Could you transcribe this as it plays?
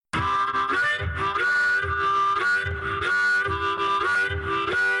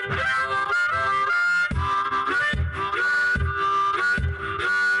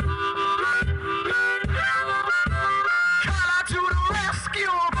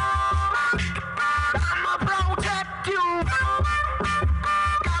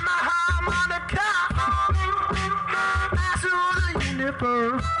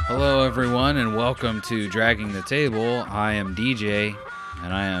Hello, everyone, and welcome to Dragging the Table. I am DJ,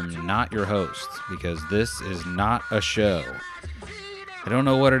 and I am not your host because this is not a show. I don't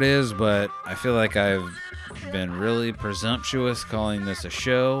know what it is, but I feel like I've been really presumptuous calling this a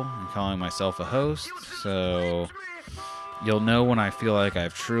show and calling myself a host. So you'll know when I feel like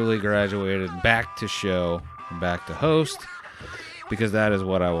I've truly graduated back to show and back to host, because that is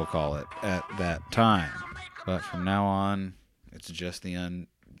what I will call it at that time. But from now on, it's just the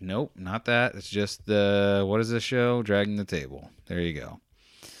Nope, not that. It's just the, what is this show? Dragging the Table. There you go.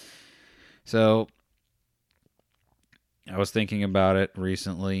 So, I was thinking about it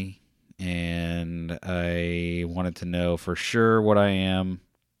recently, and I wanted to know for sure what I am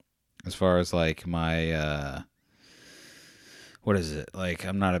as far as like my, what is it? Like,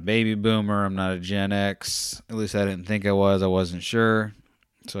 I'm not a baby boomer. I'm not a Gen X. At least I didn't think I was. I wasn't sure.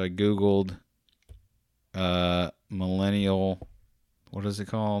 So I Googled millennial, what is it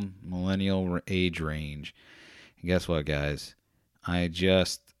called? Millennial age range. And guess what, guys? I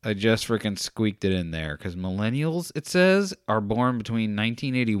just freaking squeaked it in there, because millennials, it says, are born between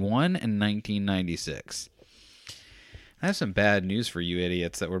 1981 and 1996. I have some bad news for you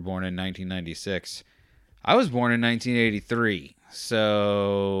idiots that were born in 1996. I was born in 1983.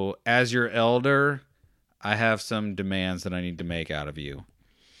 So, as your elder, I have some demands that I need to make out of you.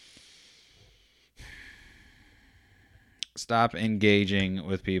 Stop engaging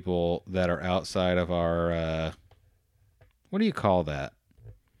with people that are outside of our, what do you call that?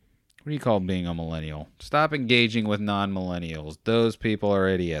 What do you call being a millennial? Stop engaging with non-millennials. Those people are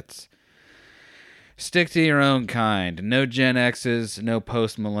idiots. Stick to your own kind. No Gen X's, no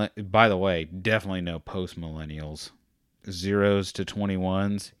post-millennials. By the way, definitely no post-millennials. 0s to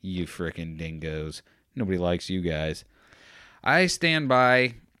 21s, you frickin' dingoes. Nobody likes you guys. I stand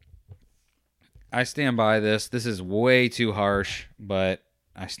by this. This is way too harsh, but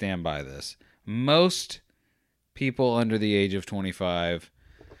I stand by this. Most people under the age of 25,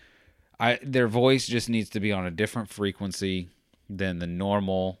 their voice just needs to be on a different frequency than the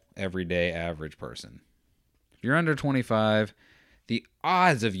normal, everyday, average person. If you're under 25, the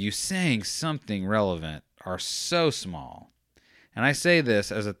odds of you saying something relevant are so small. And I say this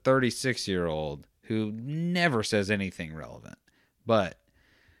as a 36-year-old who never says anything relevant. But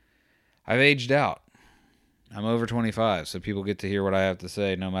I've aged out. I'm over 25, so people get to hear what I have to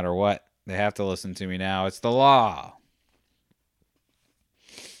say no matter what. They have to listen to me now. It's the law.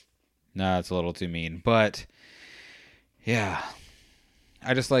 No, it's a little too mean. But, yeah.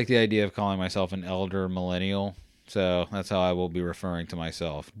 I just like the idea of calling myself an elder millennial. So that's how I will be referring to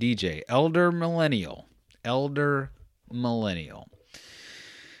myself. DJ, elder millennial. Elder millennial.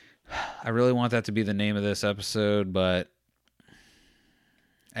 I really want that to be the name of this episode, but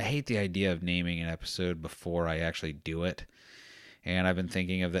I hate the idea of naming an episode before I actually do it. And I've been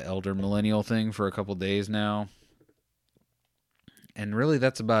thinking of the elder millennial thing for a couple days now. And really,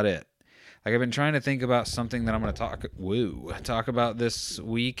 that's about it. Like, I've been trying to think about something that I'm going to talk about this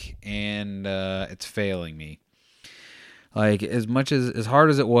week, and it's failing me. Like, as hard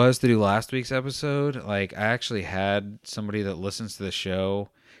as it was to do last week's episode, like, I actually had somebody that listens to the show,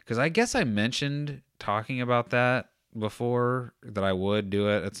 because I guess I mentioned talking about that before, that I would do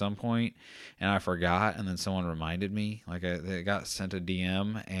it at some point, and I forgot, and then someone reminded me. Like, I got sent a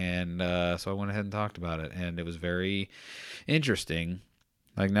DM, and so I went ahead and talked about it, and it was very interesting.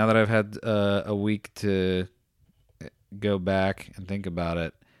 Like, now that I've had a week to go back and think about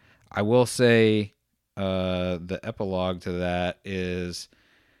it, I will say the epilogue to that is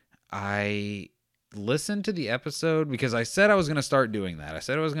I listened to the episode because I said I was going to start doing that. I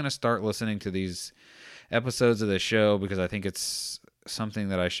said I was going to start listening to these episodes of the show because I think it's something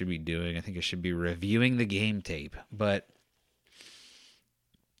that I should be doing. I think I should be reviewing the game tape. But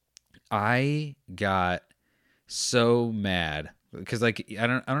I got so mad because, like, I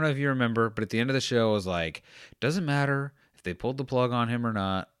don't know if you remember, but at the end of the show, I was like, doesn't matter if they pulled the plug on him or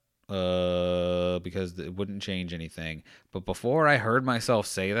not, because it wouldn't change anything. But before I heard myself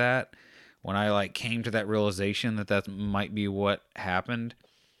say that, when I like came to that realization that might be what happened,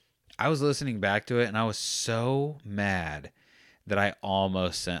 I was listening back to it, and I was so mad that I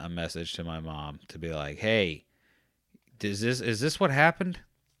almost sent a message to my mom to be like, "Hey, is this what happened?"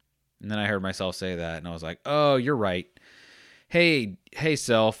 And then I heard myself say that, and I was like, "Oh, you're right. Hey,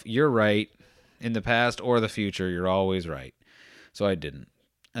 self, you're right. In the past or the future, you're always right." So I didn't.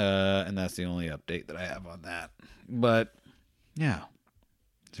 And that's the only update that I have on that. But, yeah.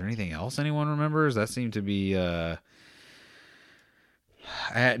 Is there anything else anyone remembers? That seemed to be...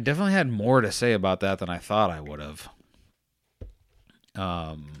 I definitely had more to say about that than I thought I would have.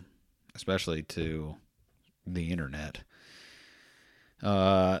 Especially to the internet.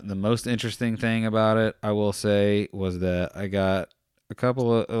 The most interesting thing about it, I will say, was that I got a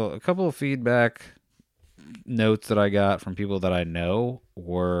couple of feedback notes that I got from people that I know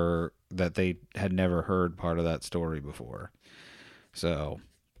were that they had never heard part of that story before. So,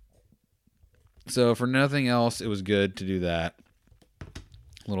 so for nothing else, it was good to do that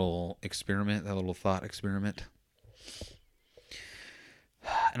little experiment, that little thought experiment.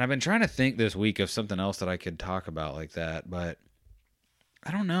 And I've been trying to think this week of something else that I could talk about like that, but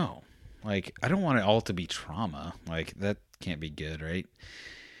I don't know. Like, I don't want it all to be trauma. Like, that can't be good, right?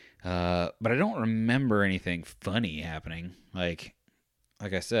 But I don't remember anything funny happening. Like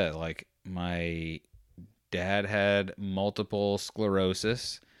I said, like my dad had multiple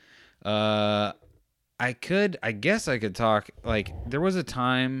sclerosis. Uh, I guess I could talk. Like, there was a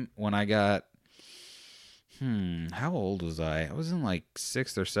time when I got, how old was I? I was in like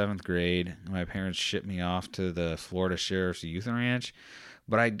sixth or seventh grade. My parents shipped me off to the Florida Sheriff's Youth Ranch,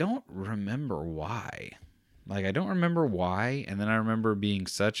 but I don't remember why. Like, I don't remember why, and then I remember being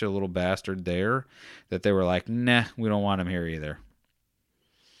such a little bastard there that they were like, nah, we don't want him here either.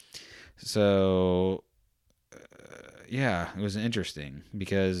 So, yeah, it was interesting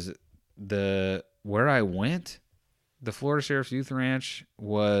because the where I went, the Florida Sheriff's Youth Ranch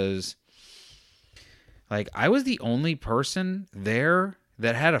was like I was the only person there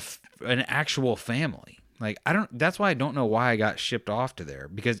that had an actual family. Like I don't. That's why I don't know why I got shipped off to there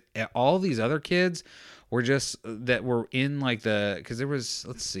because all these other kids were just that were in like the because there was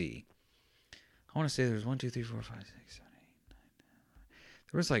let's see, I want to say there was 1, 2, 3, 4, 5, 6, 7, 8, 9.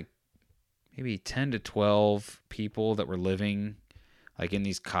 There was like maybe 10 to 12 people that were living like in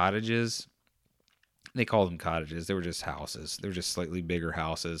these cottages. They called them cottages. They were just houses. They were just slightly bigger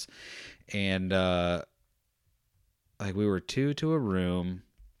houses, and like we were two to a room.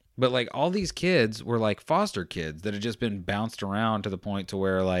 But like all these kids were like foster kids that had just been bounced around to the point to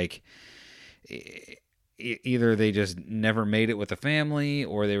where like either they just never made it with a family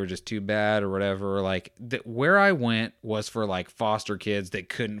or they were just too bad or whatever. Like where I went was for like foster kids that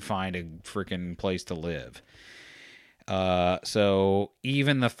couldn't find a freaking place to live. So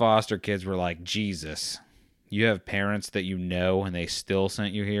even the foster kids were like, Jesus, you have parents that you know and they still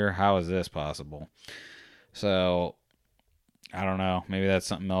sent you here. How is this possible? So I don't know. Maybe that's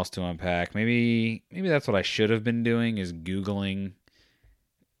something else to unpack. Maybe that's what I should have been doing is Googling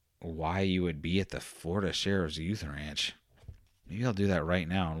why you would be at the Florida Sheriff's Youth Ranch. Maybe I'll do that right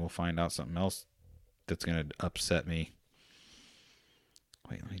now and we'll find out something else that's going to upset me.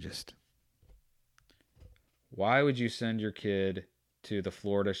 Wait, let me just... Why would you send your kid to the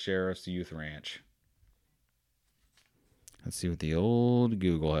Florida Sheriff's Youth Ranch? Let's see what the old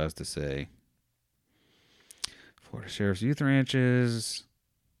Google has to say. Florida Sheriff's Youth Ranches.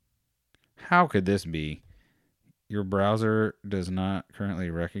 How could this be? Your browser does not currently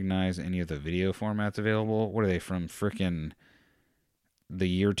recognize any of the video formats available. What are they from? Frickin' the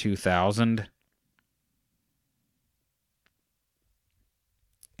year 2000?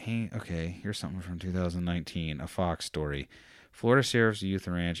 Hey, okay, here's something from 2019. A Fox story. Florida Sheriff's Youth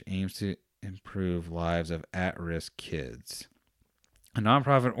Ranch aims to improve lives of at-risk kids. A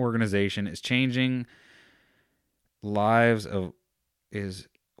nonprofit organization is changing lives of is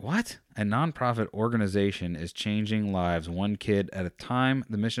what? A nonprofit organization is changing lives one kid at a time.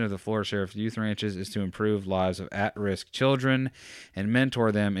 The mission of the Florida Sheriff's Youth Ranches is to improve lives of at-risk children and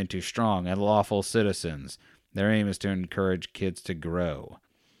mentor them into strong and lawful citizens. Their aim is to encourage kids to grow.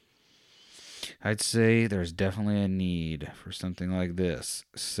 I'd say there's definitely a need for something like this,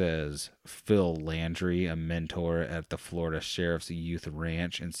 says Phil Landry, a mentor at the Florida Sheriff's Youth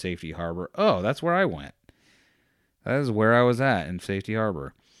Ranch in Safety Harbor. Oh, that's where I went. That is where I was at in Safety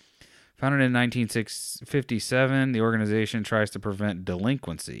Harbor. Founded in 1957, the organization tries to prevent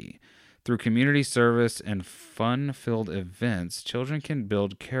delinquency. Through community service and fun-filled events, children can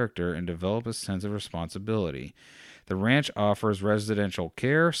build character and develop a sense of responsibility. The ranch offers residential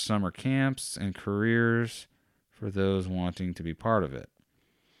care, summer camps, and careers for those wanting to be part of it.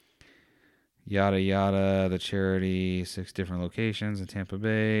 Yada yada, the charity, 6 different locations in Tampa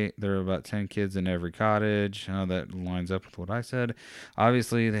Bay. There are about 10 kids in every cottage. That lines up with what I said.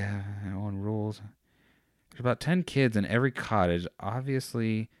 Obviously, they have their own rules. There's about 10 kids in every cottage.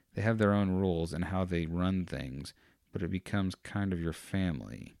 Obviously, they have their own rules and how they run things, but it becomes kind of your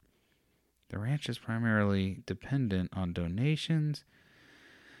family. The ranch is primarily dependent on donations.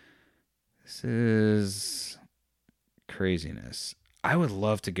 This is craziness. I would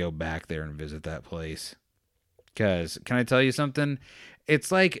love to go back there and visit that place. Because, can I tell you something?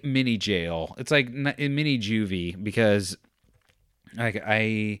 It's like mini jail. It's like mini juvie because like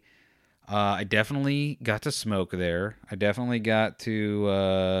I definitely got to smoke there. I definitely got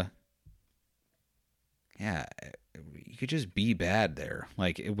to, yeah, you could just be bad there.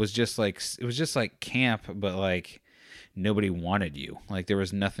 Like it was just like camp, but like nobody wanted you. Like there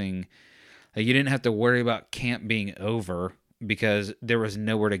was nothing. Like you didn't have to worry about camp being over because there was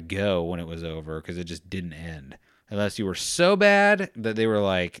nowhere to go when it was over because it just didn't end. Unless you were so bad that they were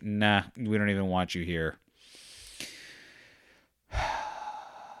like, nah, we don't even want you here.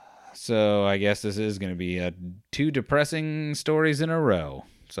 So I guess this is going to be two depressing stories in a row.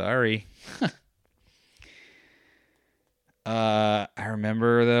 Sorry. I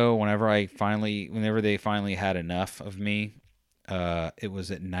remember though, whenever they finally had enough of me, it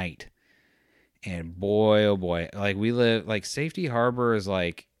was at night. And boy, oh boy, like we live, like Safety Harbor is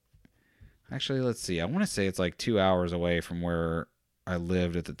like, actually, let's see. I want to say it's like 2 hours away from where I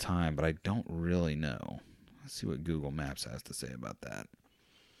lived at the time, but I don't really know. Let's see what Google Maps has to say about that.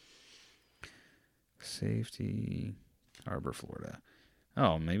 Safety Harbor, Florida.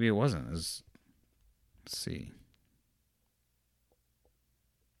 Oh, maybe it wasn't. Let's see.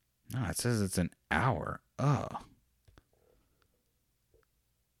 No, it says it's an hour. Oh.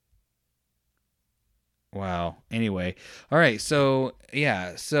 Wow. Anyway. All right. So,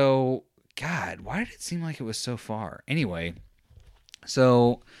 yeah. So, God, why did it seem like it was so far? Anyway.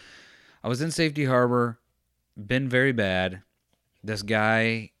 So, I was in Safety Harbor. Been very bad. This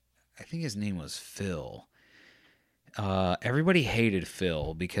guy, I think his name was Phil. Everybody hated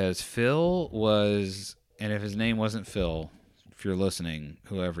Phil because Phil was, and if his name wasn't Phil, if you're listening,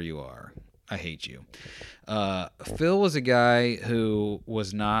 whoever you are, I hate you. Phil was a guy who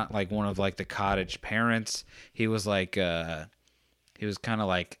was not like one of like the cottage parents. He was like, he was kind of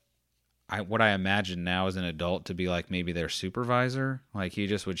like what I imagine now as an adult to be like maybe their supervisor. Like he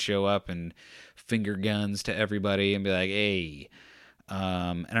just would show up and finger guns to everybody and be like, hey.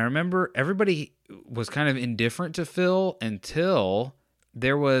 And I remember everybody was kind of indifferent to Phil until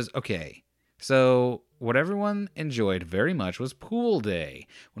there was, okay, so what everyone enjoyed very much was pool day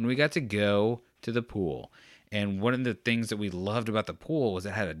when we got to go to the pool. And one of the things that we loved about the pool was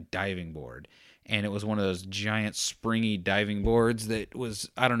it had a diving board. And it was one of those giant springy diving boards that was,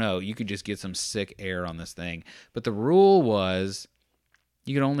 I don't know, you could just get some sick air on this thing. But the rule was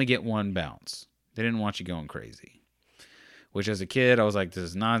you could only get one bounce. They didn't want you going crazy. Which as a kid, I was like, this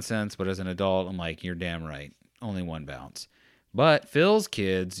is nonsense. But as an adult, I'm like, you're damn right. Only one bounce. But Phil's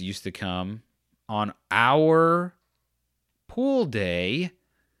kids used to come on our pool day,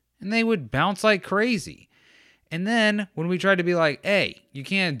 and they would bounce like crazy. And then when we tried to be like, hey, you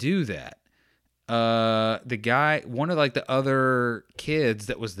can't do that. The guy, one of like the other kids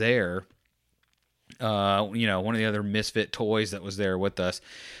that was there, one of the other misfit toys that was there with us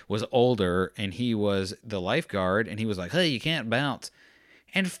was older, and he was the lifeguard, and he was like, hey, you can't bounce.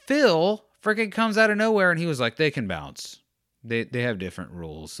 And Phil freaking comes out of nowhere, and he was like, they can bounce. They have different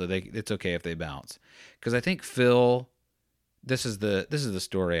rules, so it's okay if they bounce. Because I think Phil, this is the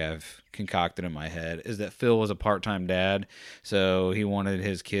story I've concocted in my head, is that Phil was a part-time dad, so he wanted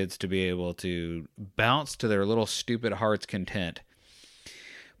his kids to be able to bounce to their little stupid heart's content.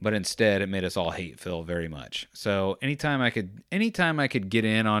 But instead, it made us all hate Phil very much. So anytime I could get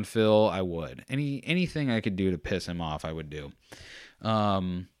in on Phil, I would. Anything I could do to piss him off, I would do.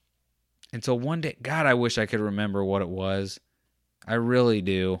 And so one day, God, I wish I could remember what it was. I really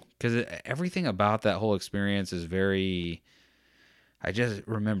do, because everything about that whole experience is very. I just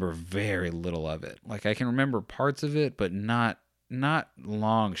remember very little of it. Like I can remember parts of it, but not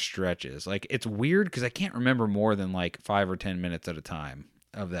long stretches. Like it's weird because I can't remember more than like 5 or 10 minutes at a time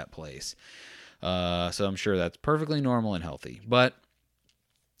of that place. So I'm sure that's perfectly normal and healthy. But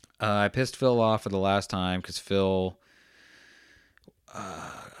I pissed Phil off for the last time because Phil, God,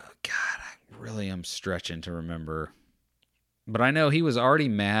 I really am stretching to remember. But I know he was already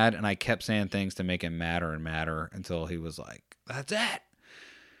mad, and I kept saying things to make him madder and madder until he was like, that's it.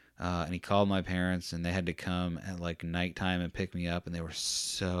 And he called my parents, and they had to come at like nighttime and pick me up, and they were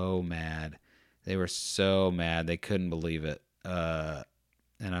so mad. They were so mad. They couldn't believe it.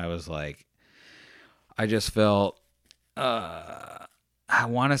 And I was like, I just felt, I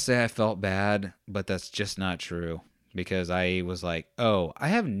want to say I felt bad, but that's just not true. Because I was like, oh, I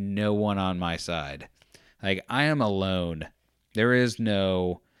have no one on my side. Like, I am alone. There is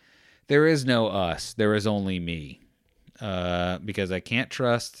no us. There is only me. Because I can't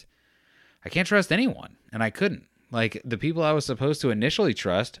trust anyone. And I couldn't. Like, the people I was supposed to initially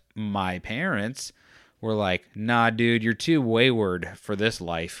trust, my parents, were like, nah, dude, you're too wayward for this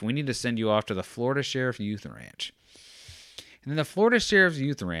life. We need to send you off to the Florida Sheriff Youth Ranch. And then the Florida Sheriff's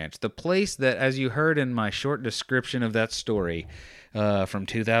Youth Ranch, the place that, as you heard in my short description of that story, from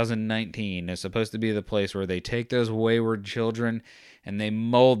 2019. It's supposed to be the place where they take those wayward children and they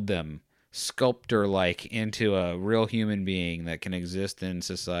mold them sculptor-like into a real human being that can exist in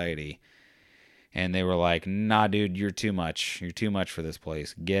society. And they were like, nah, dude, you're too much. You're too much for this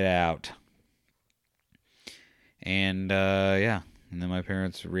place. Get out. And, yeah. And then my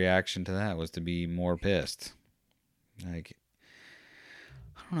parents' reaction to that was to be more pissed. Like,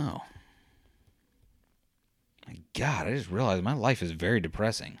 I don't know. My God, I just realized my life is very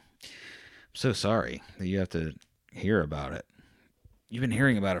depressing. I'm so sorry that you have to hear about it. You've been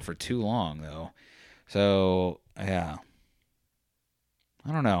hearing about it for too long, though. So, yeah.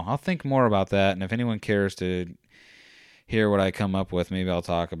 I don't know. I'll think more about that, and if anyone cares to hear what I come up with, maybe I'll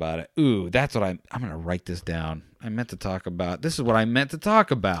talk about it. Ooh, that's what I'm going to write this down. This is what I meant to talk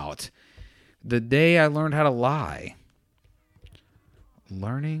about. The day I learned how to lie.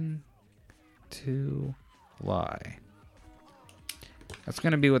 Learning to lie. That's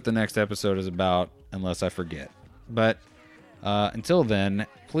going to be what the next episode is about, unless I forget. But until then,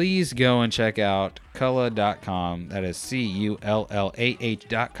 please go and check out Cullah.com. That is CULLAH.com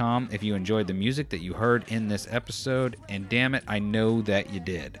if you enjoyed the music that you heard in this episode. And damn it, I know that you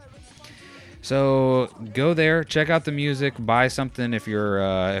did. So go there, check out the music, buy something if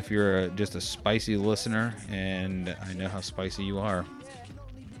you're just a spicy listener, and I know how spicy you are.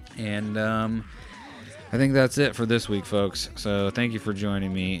 And I think that's it for this week, folks. So thank you for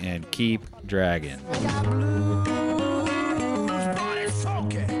joining me, and keep dragging.